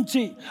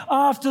certainty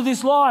after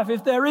this life,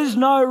 if there is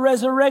no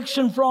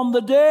resurrection from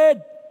the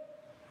dead,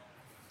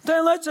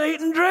 then let's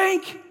eat and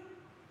drink,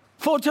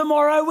 for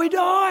tomorrow we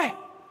die.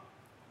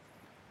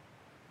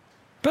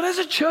 But as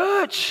a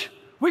church,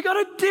 we got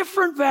a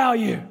different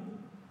value.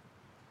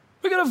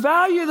 We got a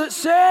value that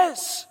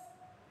says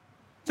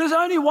there's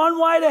only one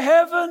way to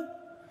heaven.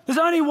 There's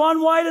only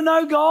one way to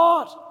know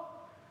God.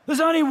 There's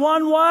only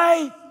one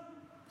way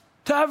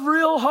to have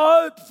real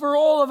hope for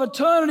all of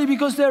eternity,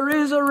 because there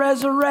is a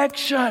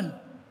resurrection.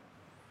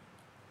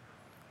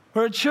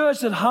 We're a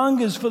church that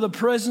hungers for the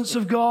presence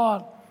of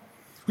God.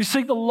 We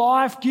seek the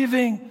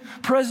life-giving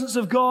presence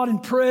of God in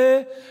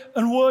prayer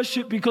and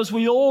worship, because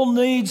we all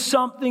need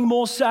something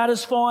more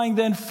satisfying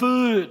than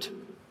food.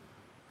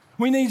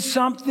 We need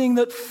something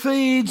that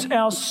feeds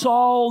our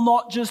soul,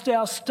 not just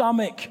our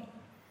stomach.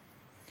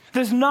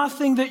 There's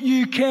nothing that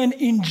you can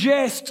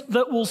ingest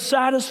that will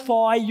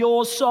satisfy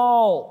your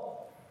soul.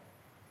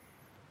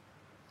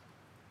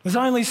 There's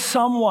only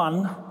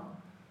someone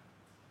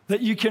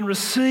that you can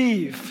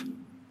receive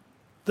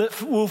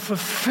that will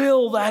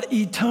fulfill that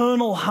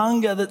eternal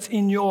hunger that's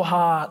in your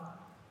heart.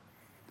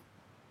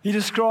 He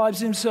describes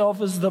himself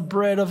as the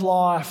bread of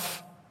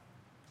life.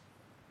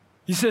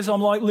 He says,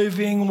 I'm like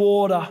living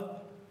water.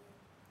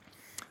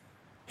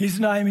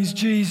 His name is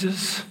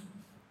Jesus,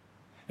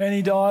 and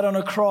he died on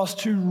a cross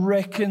to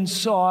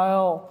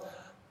reconcile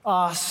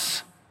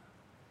us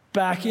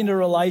back into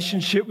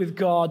relationship with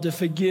God, to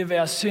forgive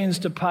our sins,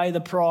 to pay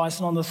the price.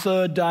 And on the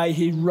third day,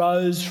 he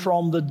rose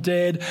from the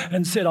dead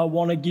and said, I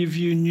want to give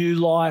you new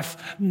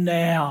life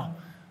now.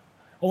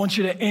 I want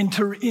you to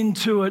enter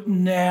into it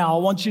now. I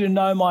want you to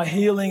know my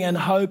healing and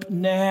hope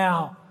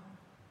now.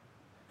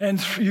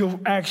 And you'll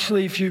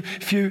actually, if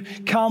you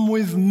come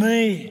with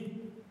me,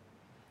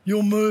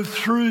 you'll move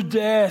through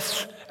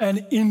death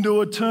and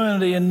into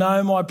eternity and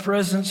know my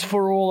presence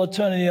for all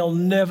eternity. There'll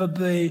never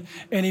be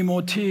any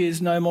more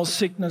tears, no more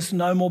sickness,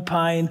 no more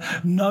pain,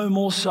 no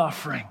more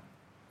suffering.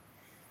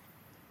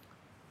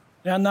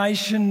 Our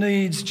nation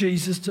needs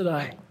Jesus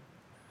today.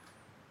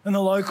 And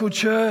the local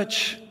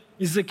church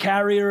is the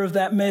carrier of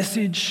that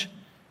message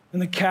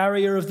and the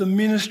carrier of the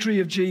ministry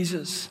of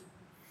Jesus.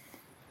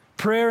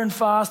 Prayer and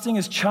fasting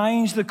has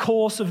changed the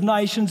course of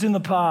nations in the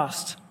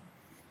past.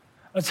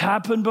 It's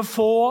happened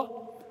before.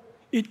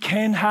 It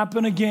can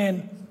happen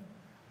again.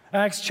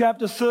 Acts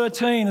chapter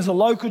 13 is a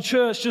local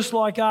church just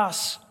like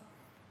us.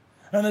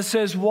 And it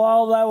says,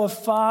 while they were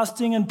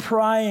fasting and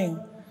praying,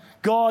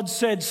 God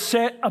said,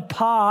 set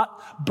apart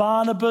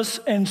Barnabas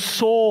and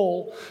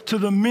Saul to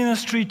the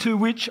ministry to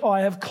which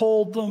I have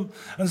called them.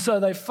 And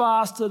so they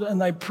fasted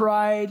and they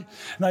prayed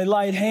and they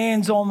laid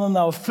hands on them.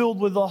 They were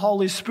filled with the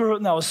Holy Spirit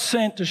and they were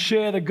sent to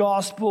share the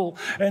gospel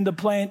and to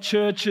plant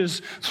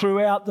churches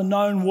throughout the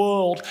known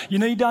world. You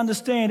need to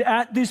understand,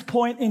 at this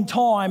point in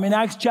time in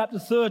Acts chapter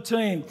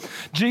 13,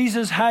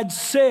 Jesus had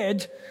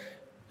said,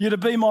 you're to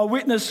be my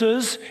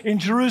witnesses in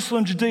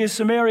Jerusalem, Judea,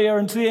 Samaria,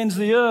 and to the ends of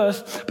the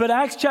earth. But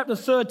Acts chapter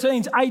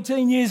 13 is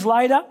 18 years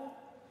later,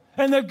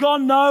 and they've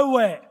gone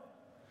nowhere.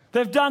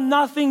 They've done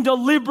nothing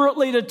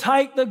deliberately to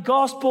take the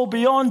gospel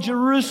beyond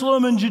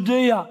Jerusalem and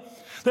Judea.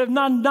 They've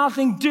done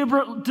nothing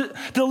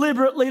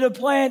deliberately to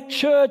plant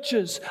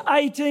churches.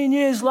 18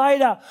 years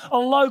later, a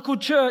local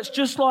church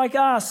just like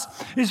us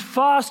is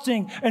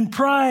fasting and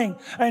praying,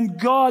 and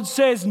God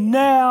says,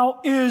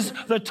 now is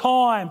the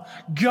time.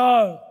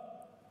 Go.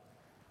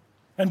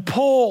 And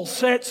Paul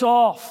sets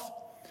off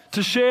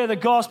to share the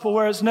gospel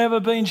where it's never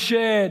been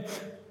shared,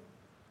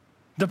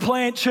 to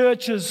plant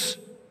churches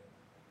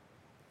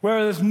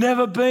where there's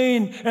never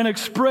been an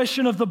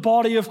expression of the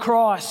body of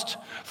Christ.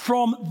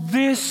 From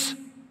this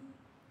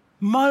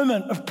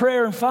moment of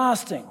prayer and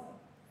fasting,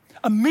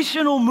 a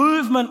missional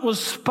movement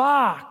was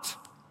sparked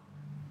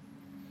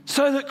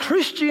so that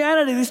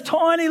Christianity, this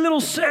tiny little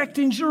sect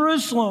in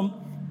Jerusalem,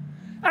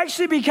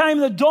 actually became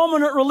the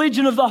dominant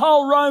religion of the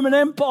whole Roman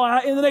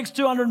Empire in the next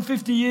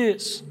 250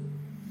 years.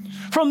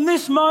 From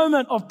this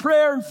moment of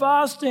prayer and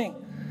fasting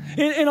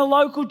in a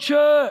local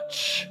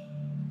church,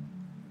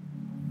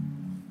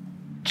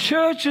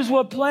 churches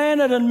were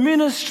planted and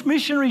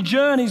missionary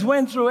journeys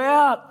went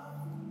throughout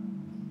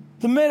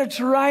the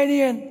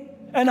Mediterranean,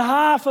 and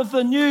half of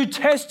the New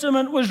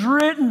Testament was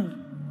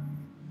written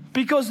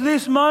because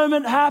this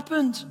moment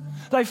happened.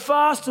 They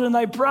fasted and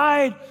they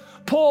prayed.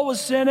 Paul was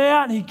sent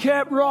out and he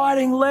kept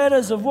writing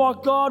letters of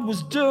what God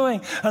was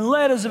doing and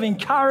letters of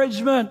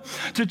encouragement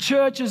to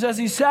churches as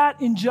he sat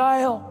in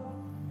jail.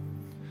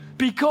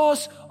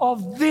 Because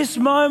of this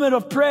moment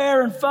of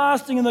prayer and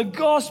fasting and the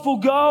gospel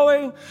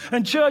going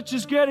and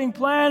churches getting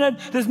planted,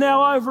 there's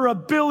now over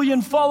 1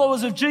 billion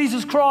followers of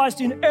Jesus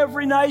Christ in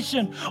every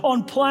nation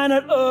on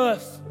planet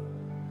Earth.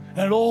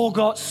 And it all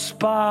got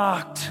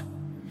sparked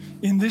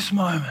in this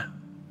moment.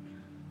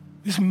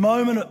 This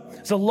moment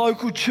as a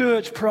local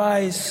church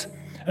prays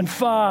and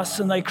fasts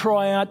and they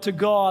cry out to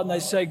God and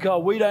they say, God,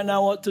 we don't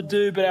know what to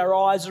do, but our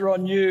eyes are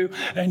on you.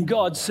 And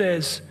God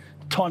says,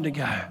 time to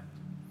go.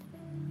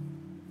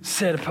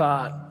 Set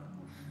apart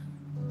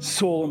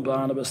Saul and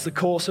Barnabas. The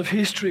course of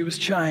history was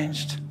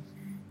changed.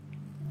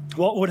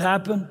 What would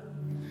happen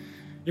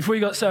if we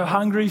got so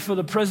hungry for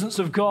the presence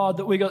of God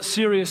that we got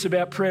serious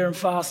about prayer and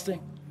fasting?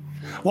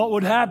 What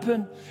would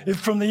happen if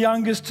from the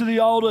youngest to the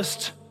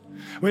oldest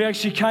we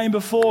actually came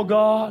before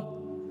God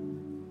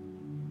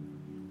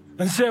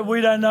and said,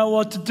 we don't know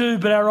what to do,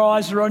 but our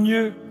eyes are on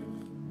you?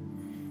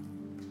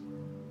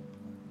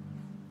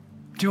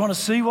 Do you want to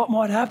see what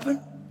might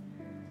happen?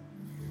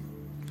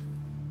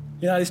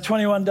 You know, there's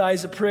 21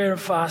 days of prayer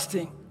and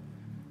fasting.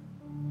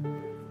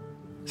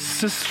 It's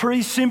just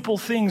 3 simple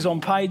things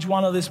on page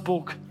 1 of this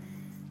book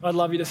I'd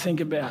love you to think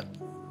about.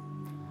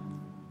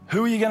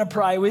 Who are you going to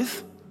pray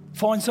with?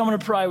 Find someone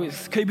to pray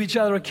with. Keep each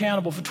other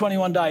accountable for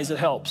 21 days. It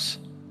helps.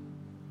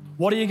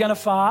 What are you going to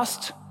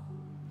fast?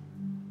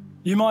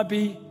 You might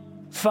be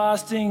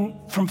fasting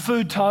from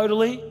food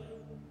totally.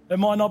 It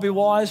might not be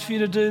wise for you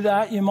to do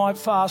that. You might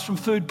fast from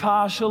food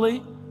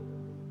partially.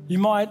 You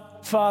might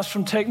fast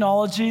from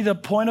technology. The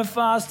point of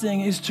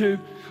fasting is to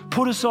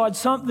put aside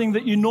something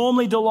that you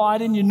normally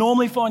delight in, you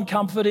normally find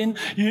comfort in,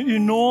 you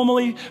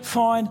normally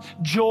find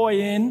joy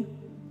in,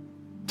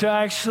 to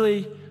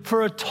actually,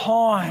 for a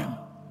time,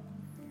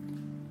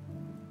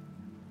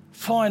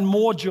 find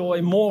more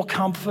joy, more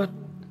comfort,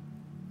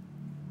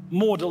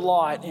 more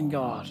delight in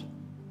God.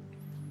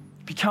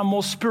 Become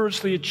more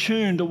spiritually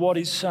attuned to what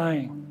He's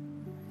saying.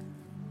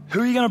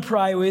 Who are you going to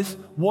pray with?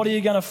 What are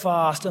you going to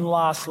fast? And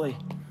lastly,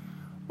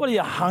 what are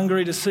you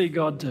hungry to see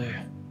God do?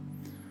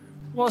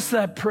 What's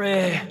that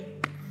prayer?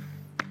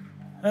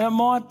 And it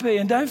might be,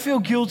 and don't feel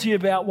guilty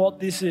about what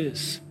this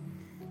is.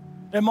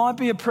 It might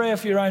be a prayer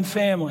for your own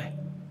family.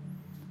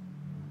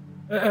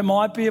 It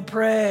might be a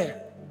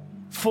prayer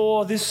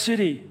for this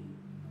city.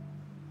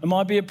 It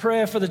might be a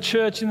prayer for the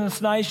church in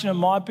this nation. It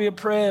might be a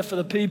prayer for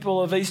the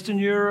people of Eastern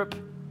Europe.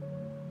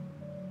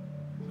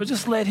 But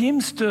just let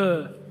him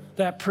stir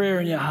that prayer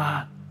in your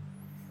heart.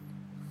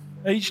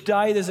 Each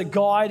day there's a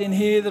guide in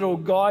here that will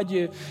guide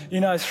you,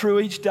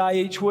 through each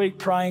day, each week,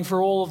 praying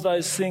for all of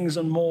those things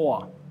and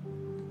more.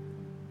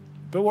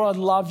 But what I'd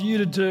love you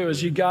to do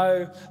as you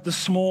go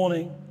this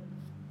morning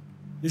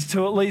is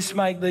to at least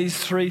make these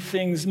three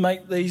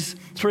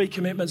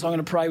commitments. I'm going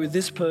to pray with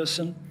this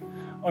person.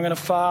 I'm going to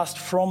fast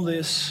from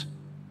this.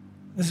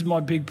 This is my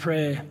big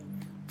prayer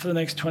for the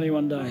next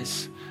 21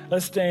 days.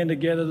 Let's stand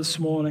together this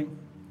morning.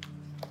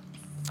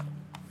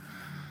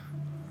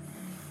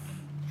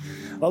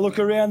 I look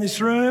around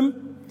this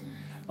room.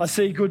 I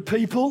see good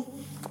people.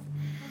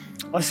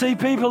 I see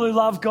people who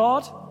love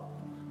God.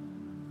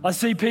 I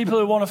see people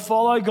who want to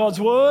follow God's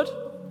word.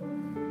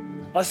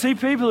 I see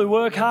people who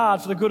work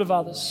hard for the good of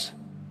others.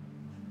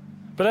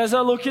 But as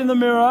I look in the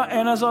mirror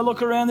and as I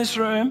look around this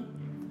room,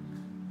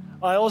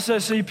 I also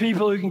see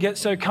people who can get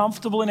so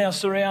comfortable in our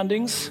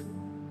surroundings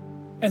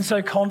and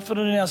so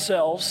confident in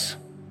ourselves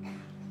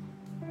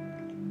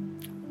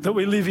that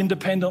we live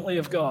independently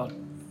of God.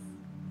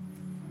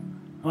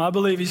 And I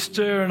believe he's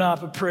stirring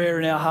up a prayer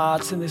in our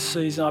hearts in this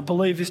season. I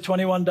believe this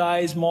 21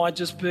 days might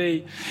just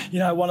be,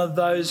 one of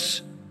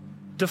those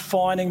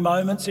defining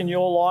moments in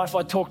your life.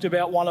 I talked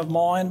about one of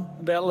mine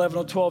about 11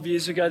 or 12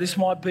 years ago. This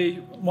might be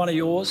one of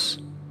yours.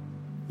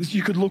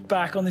 You could look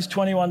back on this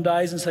 21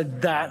 days and say,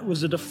 that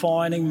was a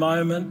defining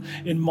moment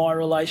in my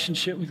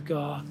relationship with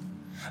God.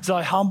 As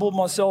I humbled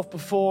myself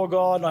before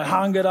God and I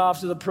hungered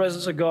after the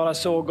presence of God, I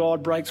saw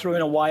God break through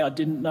in a way I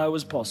didn't know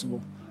was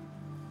possible.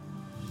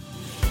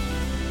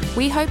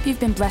 We hope you've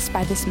been blessed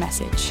by this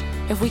message.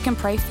 If we can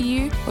pray for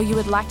you or you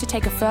would like to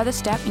take a further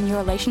step in your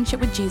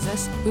relationship with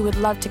Jesus, we would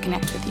love to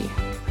connect with you.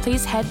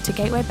 Please head to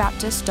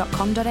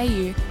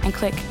gatewaybaptist.com.au and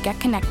click Get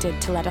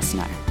Connected to let us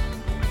know.